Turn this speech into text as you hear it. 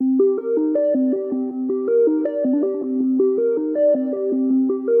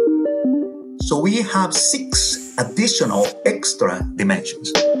So we have 6 additional extra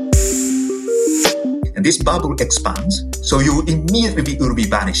dimensions. And this bubble expands, so you immediately will be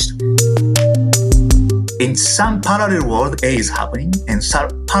vanished. In some parallel world, A is happening, and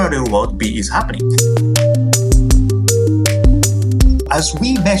some parallel world, B is happening. As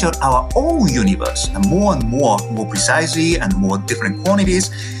we measure our own universe more and more precisely and more different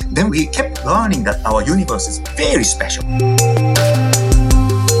quantities, then we kept learning that our universe is very special.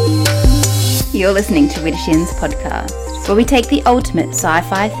 You're listening to Widdershins Podcast, where we take the ultimate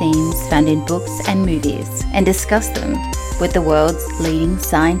sci-fi themes found in books and movies and discuss them with the world's leading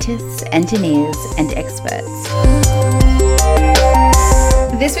scientists, engineers, and experts.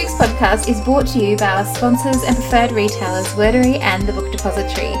 This week's podcast is brought to you by our sponsors and preferred retailers, Wordery and The Book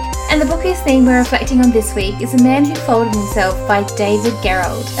Depository. And the bookish theme we're reflecting on this week is The Man Who Folded Himself by David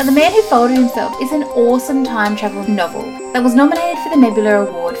Gerrold. Now, The Man Who Folded Himself is an awesome time travel novel that was nominated for the Nebula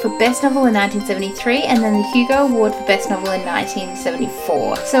Award for Best Novel in 1973 and then the Hugo Award for Best Novel in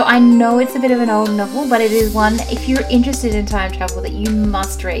 1974. So I know it's a bit of an old novel, but it is one, if you're interested in time travel, that you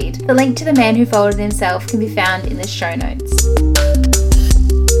must read. The link to The Man Who Folded Himself can be found in the show notes.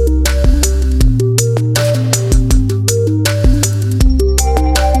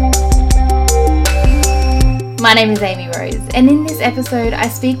 My name is Amy Rose, and in this episode I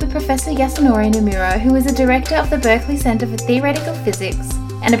speak with Professor Yasunori Nomura, who is a director of the Berkeley Center for Theoretical Physics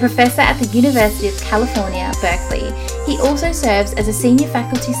and a professor at the University of California, Berkeley. He also serves as a senior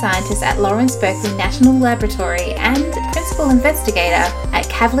faculty scientist at Lawrence Berkeley National Laboratory and principal investigator at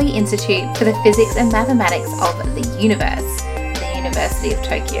Kavli Institute for the Physics and Mathematics of the Universe, the University of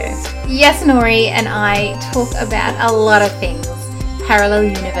Tokyo. Yasunori and I talk about a lot of things: parallel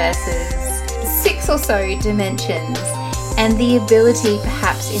universes, 6 or so dimensions, and the ability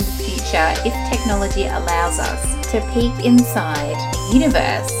perhaps in the future, if technology allows us, to peek inside a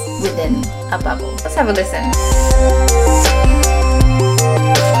universe within a bubble. Let's have a listen.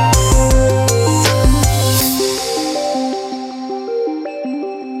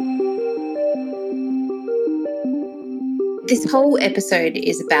 This whole episode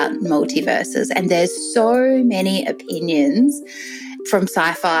is about multiverses, and there's so many opinions from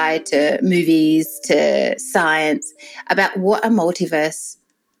sci-fi to movies to science about what a multiverse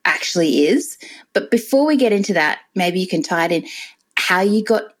actually is. But before we get into that, maybe you can tie it in how you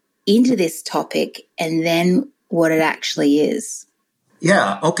got into this topic and then what it actually is.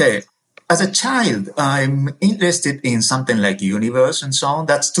 Yeah, okay. As a child, I'm interested in something like universe and so on.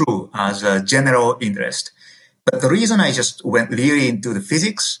 That's true as a general interest. But the reason I just went really into the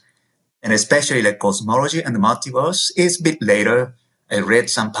physics, and especially like cosmology and the multiverse, is a bit later. I read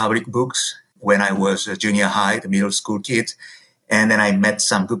some public books when I was a junior high, the middle school kid. And then I met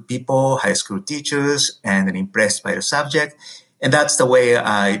some good people, high school teachers, and then impressed by the subject. And that's the way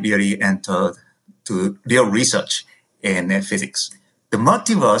I really entered to real research in physics. The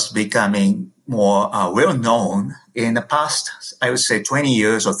multiverse becoming more well-known in the past, I would say 20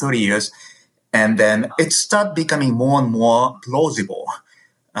 years or 30 years. And then it started becoming more and more plausible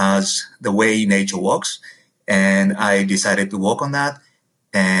as the way nature works. And I decided to work on that.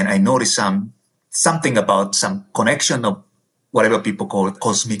 And I noticed something about some connection of whatever people call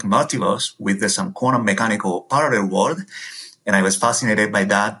cosmic multiverse with some quantum mechanical parallel world. And I was fascinated by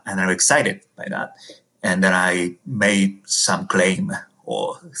that, and I was excited by that. And then I made some claim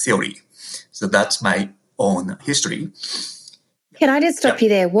or theory. So that's my own history. Can I just stop you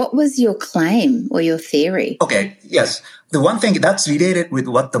there? What was your claim or your theory? Okay, yes. The one thing that's related with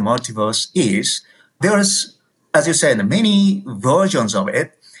what the multiverse is, there's, as you said, many versions of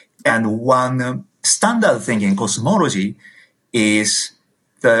it. And one standard thing in cosmology is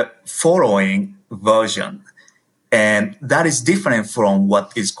the following version. And that is different from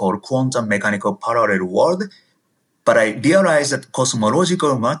what is called quantum mechanical parallel world. But I realized that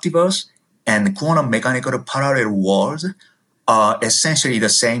cosmological multiverse and quantum mechanical parallel world are essentially the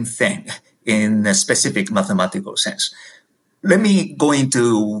same thing in a specific mathematical sense. Let me go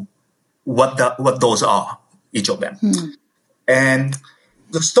into what those are, each of them. And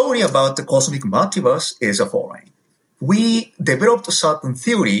the story about the cosmic multiverse is the following. We developed a certain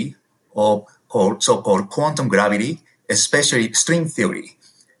theory of so-called quantum gravity, especially string theory,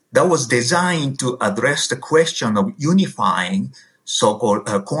 that was designed to address the question of unifying so-called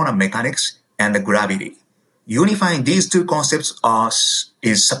quantum mechanics and the gravity. Unifying these two concepts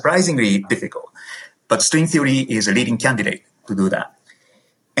is surprisingly difficult, but string theory is a leading candidate to do that.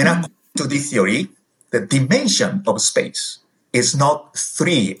 And according to this theory, the dimension of space is not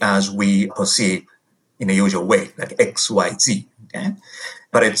 3 as we perceive in the usual way, like X, Y, Z, okay?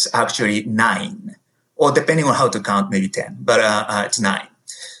 But it's actually 9, or depending on how to count, maybe 10, but it's 9.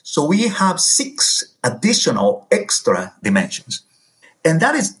 So we have 6 additional extra dimensions. And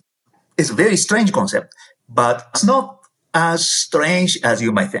that is a very strange concept, but it's not as strange as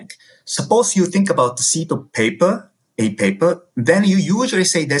you might think. Suppose you think about the sheet of paper, a paper, then you usually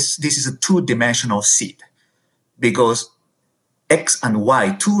say this is a 2-dimensional sheet because X and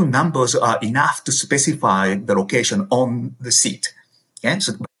Y, 2 numbers are enough to specify the location on the sheet. Okay?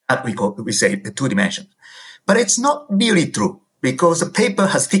 So that we say the 2 dimension. But it's not really true because the paper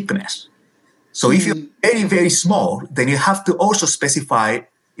has thickness. So if you're very, very small, then you have to also specify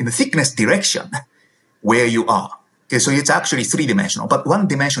in the thickness direction where you are. Okay, so it's actually 3-dimensional, but 1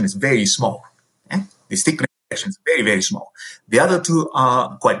 dimension is very small. Okay? The thickness direction is very, very small. The other 2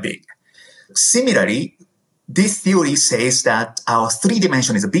 are quite big. Similarly, this theory says that our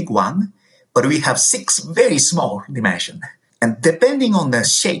 3-dimension is a big one, but we have 6 very small dimensions. And depending on the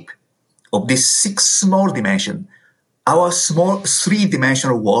shape of this 6 small dimension, our small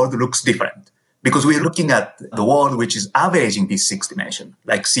 3-dimensional world looks different because we're looking at the world which is averaging this 6 dimension,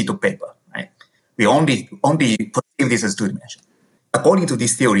 like sheet of paper, right? We only perceive this as 2-dimensional. According to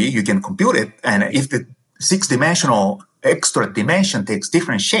this theory, you can compute it, and if the 6-dimensional extra dimension takes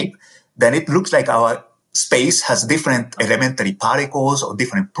different shape, then it looks like our space has different elementary particles or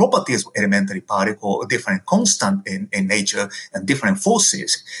different properties of elementary particle or different constant in nature and different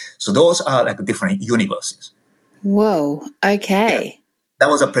forces. So those are like different universes. Whoa, okay. Yeah. That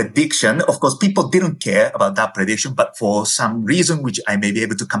was a prediction. Of course, people didn't care about that prediction, but for some reason, which I may be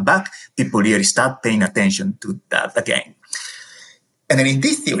able to come back, people really start paying attention to that again. And then in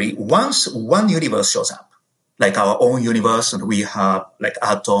this theory, once one universe shows up, like our own universe, and we have like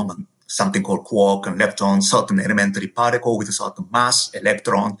atom and something called quark and lepton, certain elementary particle with a certain mass,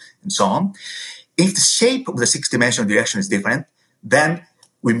 electron, and so on. If the shape of the 6-dimensional direction is different, then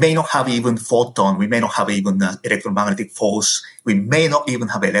we may not have even photon, we may not have even electromagnetic force, we may not even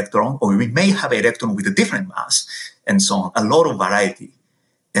have electron, or we may have electron with a different mass, and so on. A lot of variety.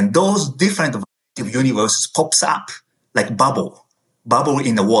 And those different variety of universes pops up like bubble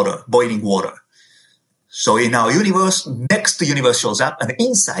in the water, boiling water. So in our universe, next universe shows up, and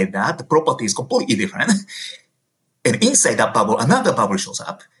inside that, the property is completely different. And inside that bubble, another bubble shows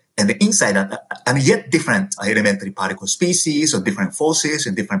up, and inside that, and yet different elementary particle species or different forces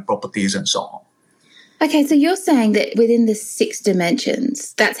and different properties and so on. Okay, so you're saying that within the 6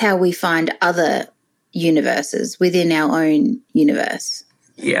 dimensions, that's how we find other universes within our own universe?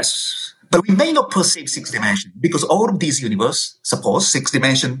 Yes. But we may not perceive 6 dimensions because all of these universes, suppose 6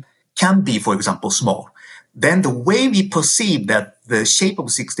 dimension can be, for example, small. Then the way we perceive that the shape of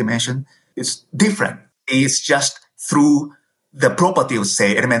 6 dimension is different. It's just through the property of,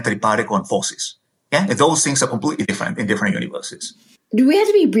 say, elementary particle and forces. Yeah, and those things are completely different in different universes. Do we have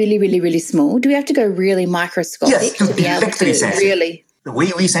to be really, really, really small? Do we have to go really microscopic yes, to be able to really? The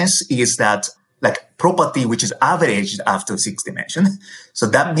way we sense is that like property which is averaged after 6 dimension. So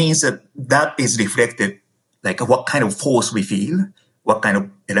that means that is reflected like what kind of force we feel, what kind of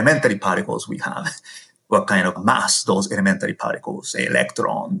elementary particles we have, what kind of mass those elementary particles, say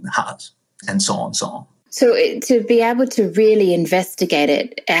electron, has, and so on, so on. So to be able to really investigate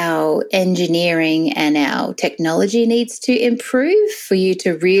it, our engineering and our technology needs to improve for you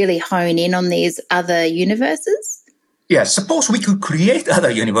to really hone in on these other universes? Yeah, suppose we could create other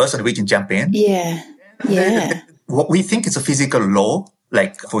universe and we can jump in. Yeah. What we think is a physical law,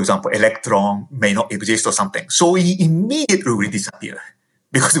 like, for example, electron may not exist or something. So we immediately will disappear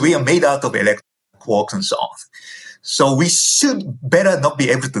because we are made out of electrons, quarks, and so on. So we should better not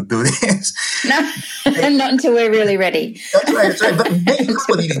be able to do this. No, not until we're really ready. That's right. But maybe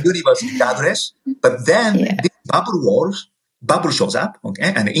nobody in the universe regardless. But then this bubble shows up,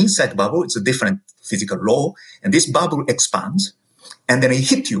 okay? And inside the bubble, it's a different physical law. And this bubble expands, and then it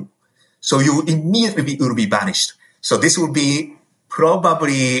hits you. So you immediately will be vanished. So this will be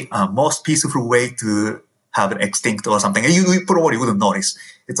probably a most peaceful way to have an extinct or something. And you probably wouldn't notice.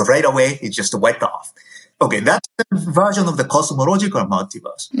 It's right away, it's just wiped off. Okay, that's the version of the cosmological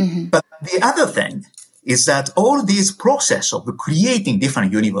multiverse. Mm-hmm. But the other thing is that all this process of creating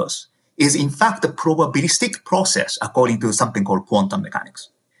different universe is in fact a probabilistic process according to something called quantum mechanics.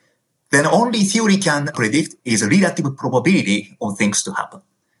 Then only theory can predict is relative probability of things to happen.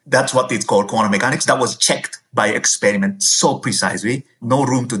 That's what it's called quantum mechanics. That was checked by experiment so precisely, no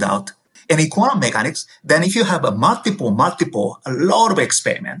room to doubt. And in quantum mechanics, then if you have a lot of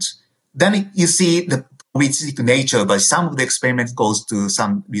experiments, then you see the probabilistic nature, but some of the experiments goes to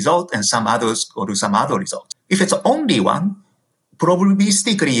some result and some others go to some other result. If it's only one,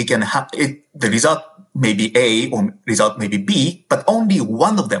 probabilistically you can have it, the result may be A or result may be B, but only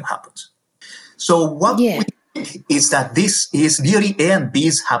one of them happens. So what we think is that this is really A and B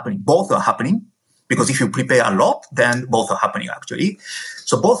is happening. Both are happening. Because if you prepare a lot, then both are happening actually.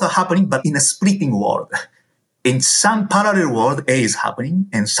 So both are happening, but in a splitting world. In some parallel world, A is happening,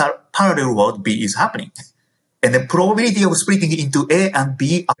 and some parallel world, B is happening. And the probability of splitting into A and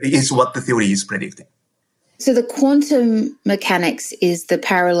B is what the theory is predicting. So the quantum mechanics is the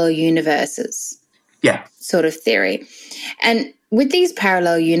parallel universes sort of theory. And with these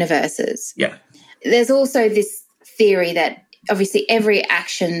parallel universes, there's also this theory that obviously every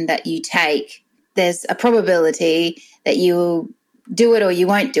action that you take, there's a probability that you will do it or you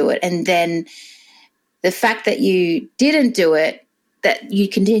won't do it. And then the fact that you didn't do it, that you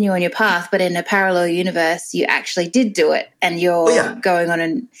continue on your path, but in a parallel universe, you actually did do it and you're going on.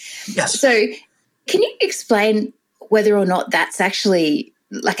 And so can you explain whether or not that's actually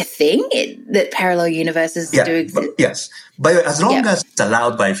like a thing that parallel universes do exist? Yes. But as long as it's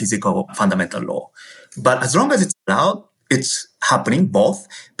allowed by physical fundamental law. But as long as it's allowed, it's happening both.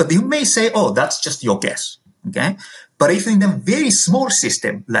 But you may say, oh, that's just your guess. Okay. But if in a very small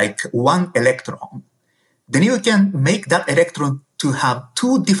system, like one electron, then you can make that electron to have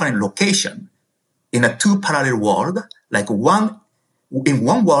two different locations in a two parallel world. Like in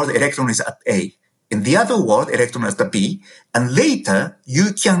one world, electron is at A. In the other world, electron is at B. And later,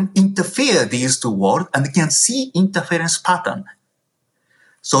 you can interfere these two worlds and you can see interference pattern.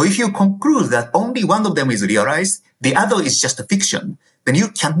 So if you conclude that only one of them is realized, the other is just a fiction, then you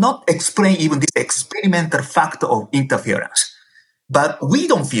cannot explain even this experimental fact of interference. But we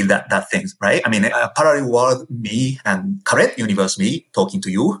don't feel that things, right? I mean, a parallel world, me, and correct universe, me, talking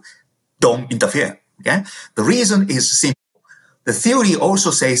to you, don't interfere, okay? The reason is simple. The theory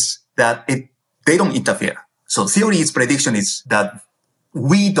also says that they don't interfere. So theory's prediction is that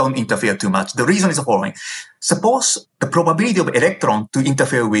we don't interfere too much. The reason is the following. Suppose the probability of electron to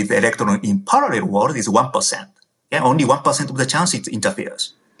interfere with the electron in parallel world is 1%. Yeah, only 1% of the chance it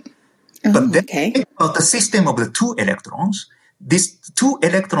interferes. But then about the system of the two electrons, this two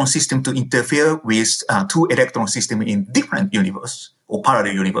electron system to interfere with two electron system in different universe or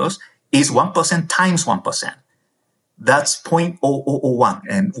parallel universe is 1% times 1%. That's 0.0001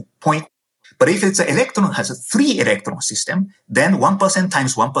 and point. But if it's an electron has a 3 electron system, then 1%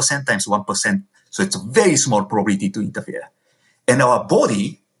 times 1% times 1%. So it's a very small probability to interfere. And our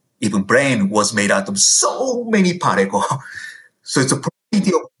body, even brain, was made out of so many particles. So it's a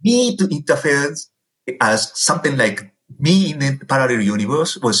probability of me to interfere as something like me in a parallel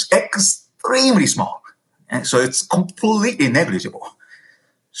universe was extremely small. And so it's completely negligible.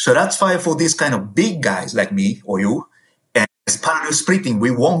 So that's why for these kind of big guys like me or you, and as parallel splitting,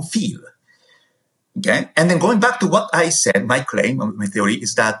 we won't feel. Okay. And then going back to what I said, my claim, my theory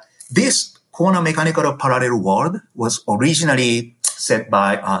is that this quantum mechanical parallel world was originally said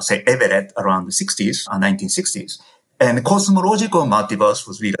by, say, Everett around the 60s, 1960s. And cosmological multiverse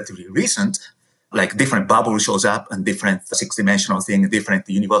was relatively recent, like different bubble shows up and different six-dimensional thing, different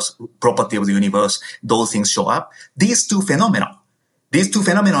universe, property of the universe, those things show up. These two phenomena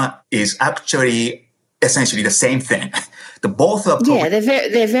is actually essentially the same thing. The both are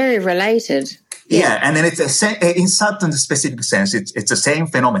they're very related. Yeah, and then it's in certain specific sense, it's the same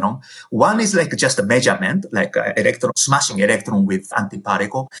phenomenon. One is like just a measurement, like smashing electron with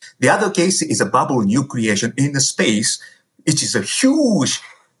antiparticle. The other case is a bubble nucleation in the space, which is a huge,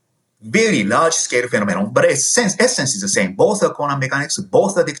 very large scale phenomenon, but essence is the same. Both are quantum mechanics,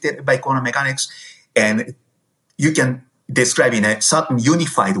 both are dictated by quantum mechanics, and you can describe in a certain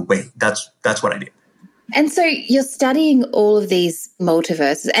unified way. That's what I did. And so you're studying all of these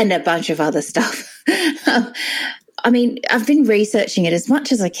multiverses and a bunch of other stuff. I mean, I've been researching it as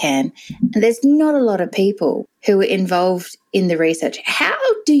much as I can, and there's not a lot of people who are involved in the research. How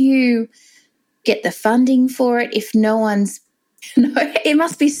do you get the funding for it if no one's... it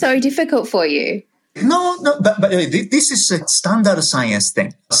must be so difficult for you. No, but this is a standard science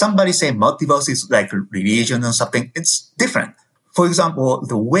thing. Somebody say multiverse is like religion or something. It's different. For example,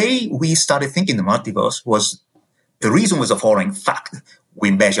 the way we started thinking the multiverse was, the reason was the following fact.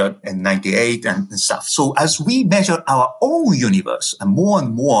 We measured in 98 and stuff. So as we measured our own universe and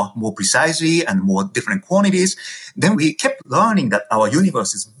more precisely and more different quantities, then we kept learning that our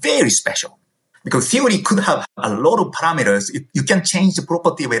universe is very special. Because theory could have a lot of parameters. You can change the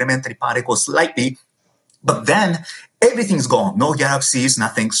property of elementary particles slightly, but then everything's gone. No galaxies,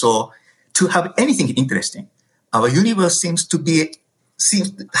 nothing. So to have anything interesting, our universe seems to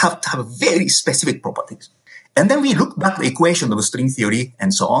have very specific properties. And then we look back at the equation of string theory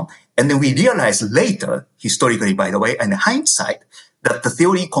and so on, and then we realize later, historically, by the way, and in hindsight, that the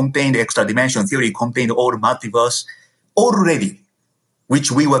theory contained extra dimension, theory contained all multiverse already,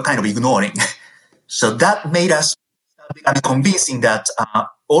 which we were kind of ignoring. So that made us convincing that,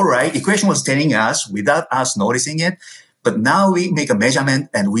 all right, equation was telling us without us noticing it, but now we make a measurement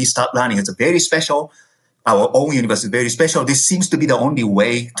and we start learning. It's a very special. Our own universe is very special. This seems to be the only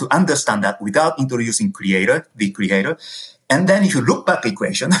way to understand that without introducing the creator. And then if you look back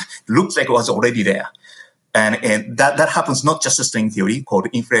equation, looks like it was already there. And that happens not just a string theory called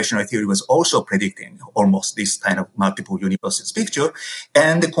inflationary theory was also predicting almost this kind of multiple universes picture.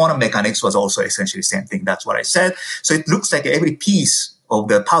 And the quantum mechanics was also essentially the same thing. That's what I said. So it looks like every piece of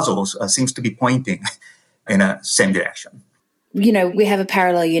the puzzles seems to be pointing in a same direction. You know, we have a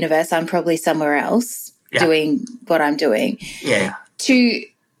parallel universe. I'm probably somewhere else doing what I'm doing. Yeah. To,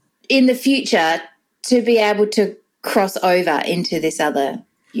 in the future, to be able to cross over into this other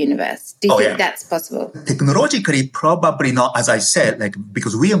universe. Do you think that's possible? Technologically, probably not, as I said,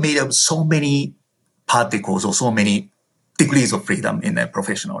 because we are made of so many particles or so many degrees of freedom in a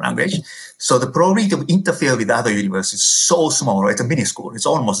professional language. So the probability to interfere with other universes is so small, it's a minuscule, it's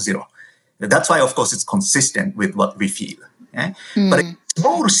almost zero. That's why, of course, it's consistent with what we feel. Okay? But in a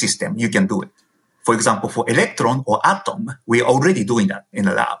small system, you can do it. For example, for electron or atom, we're already doing that in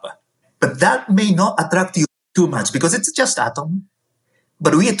a lab. But that may not attract you too much because it's just atom.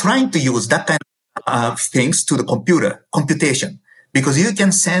 But we are trying to use that kind of things to the computation, because you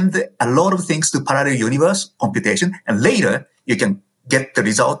can send a lot of things to parallel universe computation, and later you can get the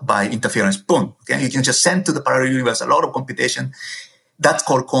result by interference. Boom. Okay, you can just send to the parallel universe a lot of computation. That's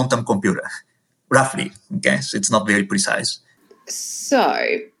called quantum computer, roughly. Okay, so it's not very precise.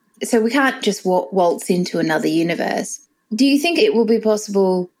 So we can't just waltz into another universe. Do you think it will be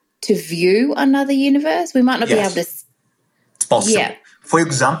possible to view another universe? We might not be able to. It's possible. Yeah. For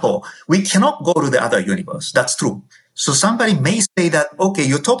example, we cannot go to the other universe. That's true. So somebody may say that, okay,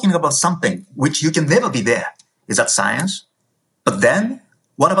 you're talking about something which you can never be there. Is that science? But then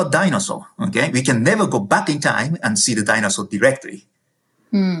what about dinosaur? Okay, we can never go back in time and see the dinosaur directly.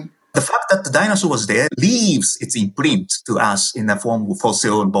 The fact that the dinosaur was there leaves its imprint to us in the form of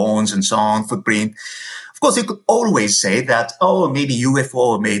fossil and bones and so on, footprint. Of course, you could always say that, maybe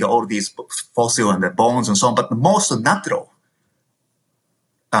UFO made all these fossil and the bones and so on, but the most natural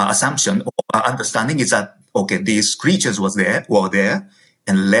assumption or understanding is that, okay, these creatures were there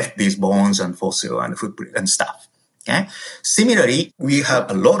and left these bones and fossil and footprint and stuff. Okay. Similarly, we have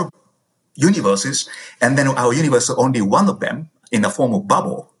a lot of universes, and then our universe is only one of them in the form of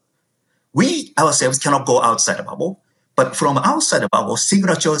bubble. We ourselves cannot go outside the bubble, but from outside the bubble,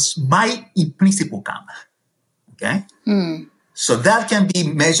 signatures might in principle come. Okay. So that can be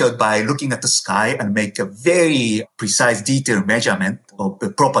measured by looking at the sky and make a very precise, detailed measurement of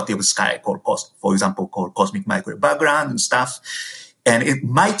the property of the sky, called cosmic microwave background and stuff. And it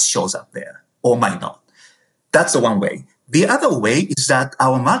might show up there or might not. That's the one way. The other way is that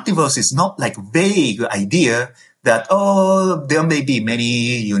our multiverse is not like vague idea that, there may be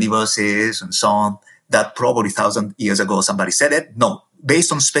many universes and so on, that probably 1,000 years ago somebody said it. No,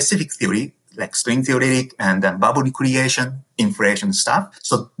 based on specific theory, like string theoretic and then bubble creation, inflation stuff.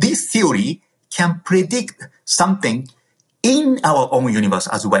 So this theory can predict something in our own universe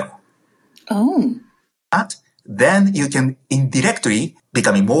as well. But then you can indirectly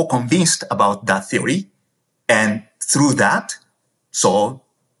become more convinced about that theory. And through that, so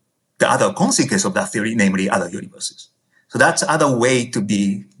the other consequence of that theory, namely other universes. So that's other way to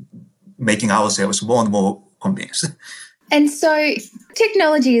be making ourselves more and more convinced. And so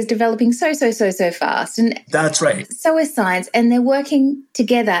technology is developing so fast. And that's right. So is science, and they're working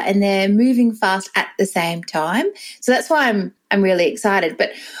together and they're moving fast at the same time. So that's why I'm really excited.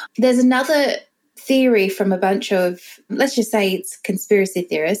 But there's another theory from a bunch of, let's just say it's conspiracy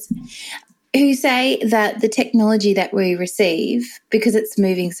theorists, who say that the technology that we receive, because it's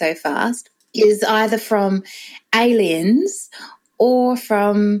moving so fast, is either from aliens or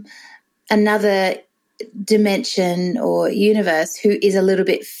from another dimension or universe who is a little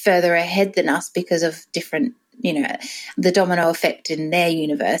bit further ahead than us because of different, the domino effect in their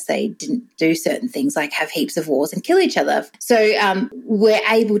universe. They didn't do certain things like have heaps of wars and kill each other. So we're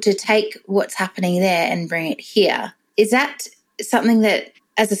able to take what's happening there and bring it here. Is that something that,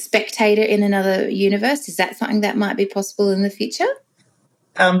 as a spectator in another universe, is that something that might be possible in the future?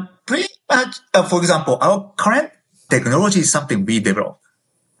 Pretty much. For example, our current technology is something we developed,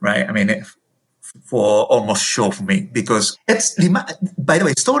 right? I mean, for almost sure for me, because by the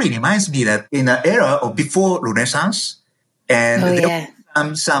way, story reminds me that in an era of before Renaissance, and there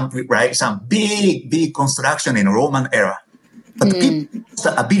was some big construction in Roman era, but the people lost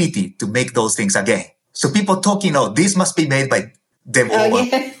the ability to make those things again. So people talking, this must be made by devil,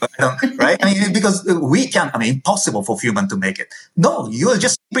 right? I mean, because we can, impossible for human to make it. No, you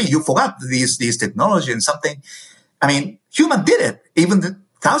forgot these technology and something. Human did it even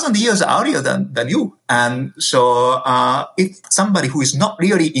 1,000 years earlier than you. And so if somebody who is not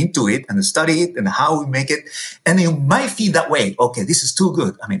really into it and study it and how we make it, and you might feel that way, okay, this is too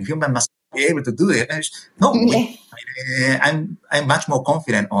good. Human must be able to do it. No, I'm much more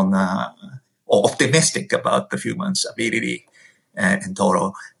confident on or optimistic about the human's ability in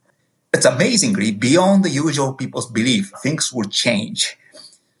total. It's amazingly beyond the usual people's belief. Things will change.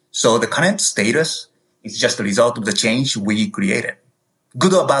 So the current status is just a result of the change we created.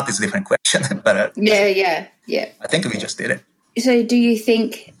 Good or bad is a different question, but yeah. I think we just did it. So do you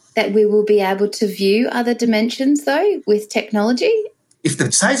think that we will be able to view other dimensions, though, with technology? If the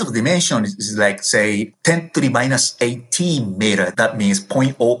size of the dimension is like, say, 10 to the minus 18 meter, that means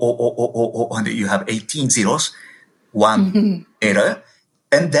 0.00000, and you have 18 zeros, 1 meter.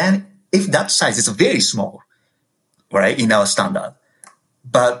 And then if that size is very small, right, in our standard,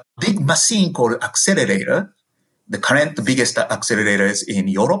 but big machine called accelerator, the current biggest accelerator is in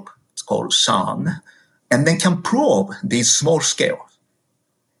Europe. It's called CERN, and then can probe these small scales.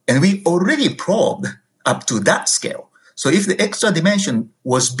 And we already probed up to that scale. So if the extra dimension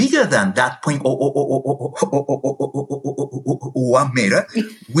was bigger than that 0.00001 meter,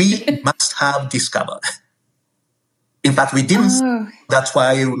 we must have discovered. In fact, we didn't. That's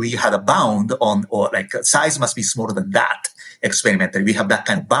why we had a bound on, or like size must be smaller than that experimentally. We have that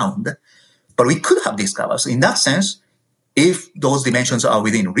kind of bound. But we could have discovered. So in that sense, if those dimensions are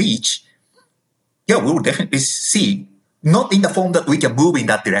within reach, we will definitely see, not in the form that we can move in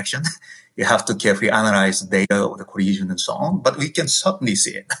that direction. You have to carefully analyze the data of the collision and so on, but we can certainly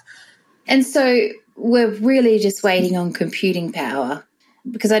see it. And so we're really just waiting on computing power,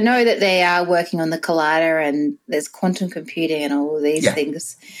 because I know that they are working on the collider and there's quantum computing and all these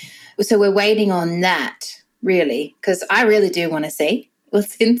things. So we're waiting on that, really, because I really do want to see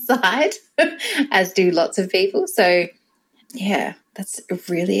what's inside, as do lots of people. So, that's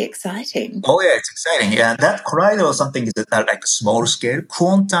really exciting. Oh, yeah, it's exciting. Yeah, that collider or something is like a small scale.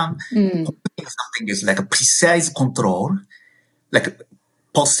 Quantum computing something is like a precise control, like a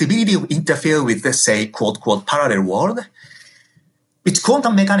possibility of interfere with, let's say, quote, parallel world. Which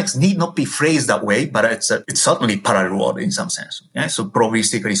quantum mechanics need not be phrased that way, but it's certainly parallel world in some sense. Yeah? So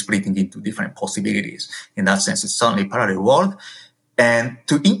probabilistically splitting into different possibilities. In that sense, it's certainly parallel world. And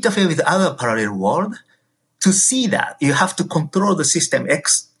to interfere with other parallel world, to see that, you have to control the system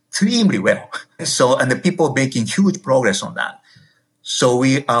extremely well. So, and the people making huge progress on that. So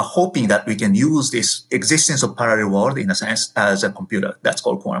we are hoping that we can use this existence of parallel world in a sense as a computer. That's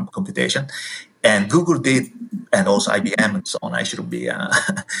called quantum computation. And Google did, and also IBM and so on. I shouldn't be in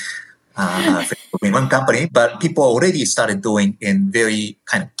one company, but people already started doing in very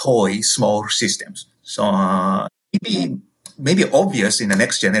kind of toy, small systems. So maybe obvious in the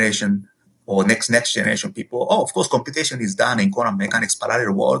next generation or next generation people. Oh, of course, computation is done in quantum mechanics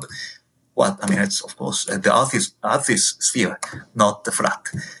parallel world. It's of course the Earth is sphere, not the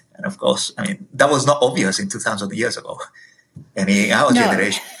flat. And of course, that was not obvious in 2,000 years ago. And in our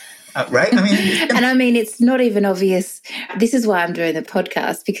generation. Right? And it's not even obvious. This is why I'm doing the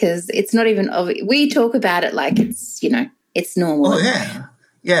podcast, because it's not even obvious. We talk about it like it's, it's normal. Oh, yeah.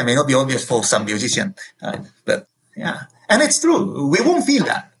 Yeah, it may not be obvious for some musician, but yeah. And it's true. We won't feel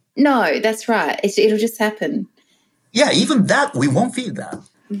that. No, that's right. It'll just happen. Yeah, even that, we won't feel that.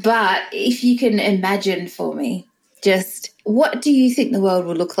 But if you can imagine for me, just what do you think the world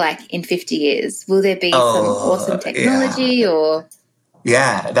will look like in 50 years? Will there be some awesome technology or...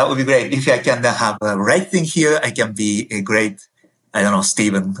 Yeah, that would be great. If I can have a right thing here, I can be a great,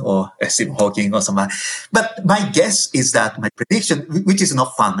 Stephen Hawking or somebody. But my guess is that my prediction, which is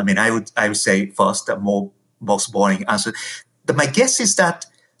not fun. I would say first, the most boring answer. But my guess is that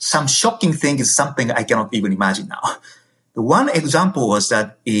some shocking thing is something I cannot even imagine now. The one example was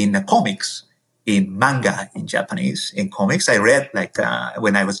that in comics, in manga in Japanese, in comics, I read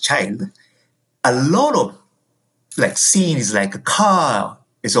when I was a child, a lot of scene is like a car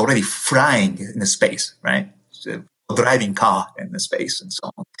is already flying in the space, right? So, driving car in the space and so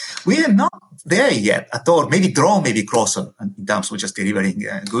on. We are not there yet at all. Maybe drone may be closer in terms of just delivering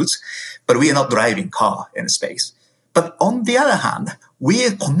goods, but we are not driving car in space. But on the other hand, we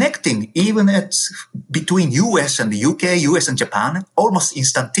are connecting even between US and the UK, US and Japan, almost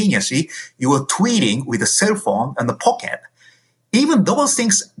instantaneously. You are tweeting with a cell phone and the pocket. Even those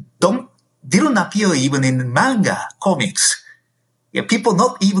things didn't appear even in manga comics. Yeah, people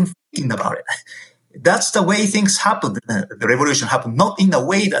not even thinking about it. That's the way things happened. The revolution happened not in a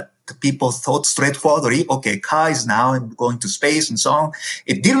way that the people thought straightforwardly, okay, car is now going to space and so on.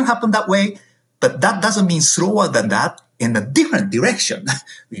 It didn't happen that way, but that doesn't mean slower than that in a different direction.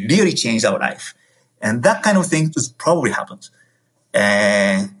 We really changed our life. And that kind of thing just probably happens.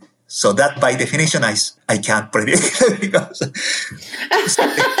 And so that by definition, I can't predict because you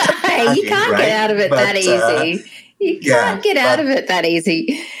can't get out of it that easy. You can't get out of it that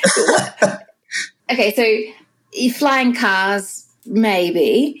easy. Okay, so flying cars,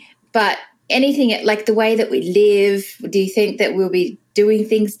 maybe, but anything like the way that we live, do you think that we'll be doing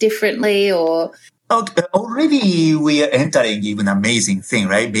things differently or? Okay, already we are entering even amazing thing,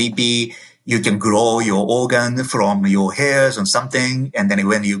 right? Maybe you can grow your organ from your hairs or something, and then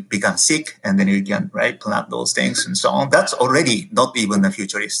when you become sick, and then you can, right, plant those things and so on. That's already not even a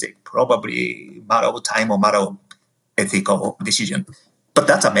futuristic, probably matter of time or matter of ethical decision. But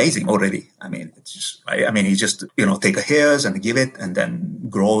that's amazing already. I mean, it's just, right? I mean, you just, take a hairs and give it and then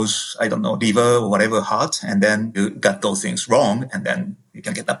grows, I don't know, liver or whatever heart. And then you got those things wrong and then you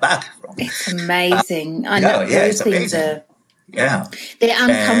can get that back. It's amazing. I know those things are, they're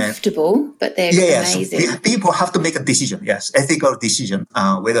uncomfortable, but they're amazing. So people have to make a decision. Yes. Ethical decision,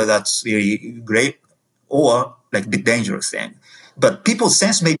 whether that's really great or like a bit dangerous thing. But people's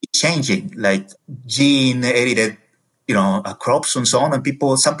sense may be changing, like gene edited, crops and so on.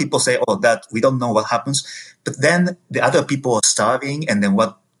 And some people say, oh, that we don't know what happens. But then the other people are starving. And then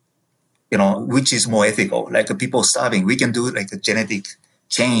what, which is more ethical? Like the people starving, we can do like a genetic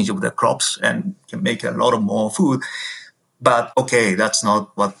change of the crops and can make a lot of more food. But okay, that's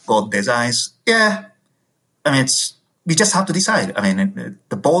not what God designs. Yeah. I mean, we just have to decide. I mean,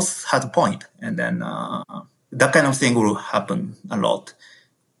 the both have a point. And then, that kind of thing will happen a lot.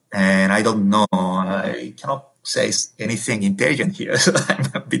 And I don't know. I cannot say anything intelligent here. So I'm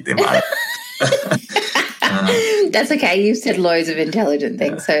a bit embarrassed. That's okay. You've said loads of intelligent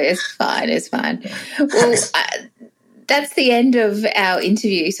things, so it's fine. It's fine. Well, that's the end of our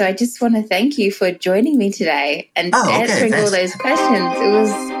interview. So I just want to thank you for joining me today and answering all those questions. It was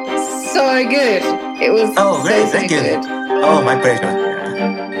so good. It was great. Thank you. Good. Oh, my pleasure.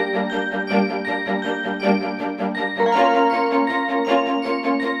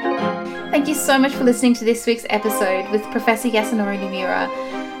 Thank you so much for listening to this week's episode with Professor Yasunori Nomura.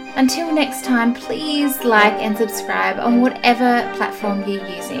 Until next time, please like and subscribe on whatever platform you're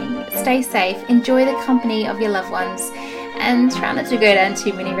using. Stay safe, enjoy the company of your loved ones, and try not to go down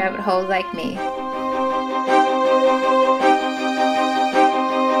too many rabbit holes like me.